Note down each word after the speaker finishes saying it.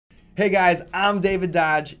Hey guys, I'm David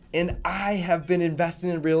Dodge, and I have been investing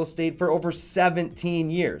in real estate for over 17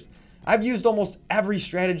 years. I've used almost every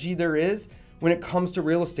strategy there is when it comes to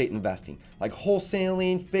real estate investing, like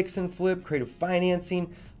wholesaling, fix and flip, creative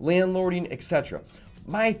financing, landlording, etc.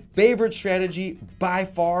 My favorite strategy by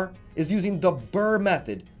far is using the BRRRR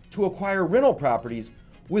method to acquire rental properties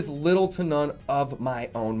with little to none of my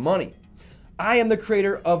own money. I am the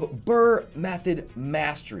creator of BRRRR Method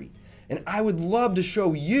Mastery, and I would love to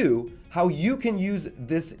show you how you can use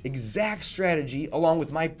this exact strategy along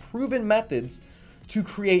with my proven methods to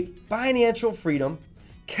create financial freedom,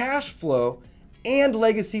 cash flow, and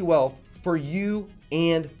legacy wealth for you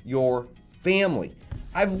and your family.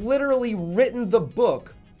 I've literally written the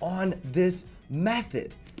book on this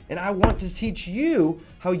method, and I want to teach you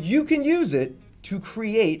how you can use it to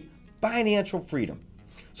create financial freedom.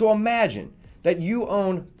 So imagine that you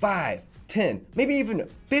own 5, 10, maybe even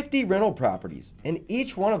 50 rental properties, and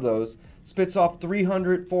each one of those spits off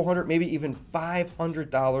 $300, $400, maybe even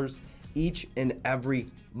 $500 each and every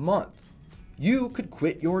month. You could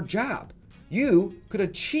quit your job. You could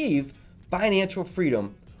achieve financial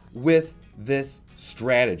freedom with this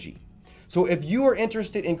strategy. So if you are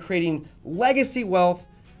interested in creating legacy wealth,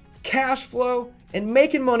 cash flow, and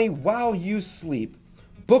making money while you sleep,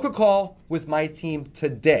 book a call with my team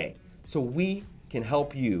today so we can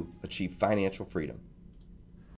help you achieve financial freedom.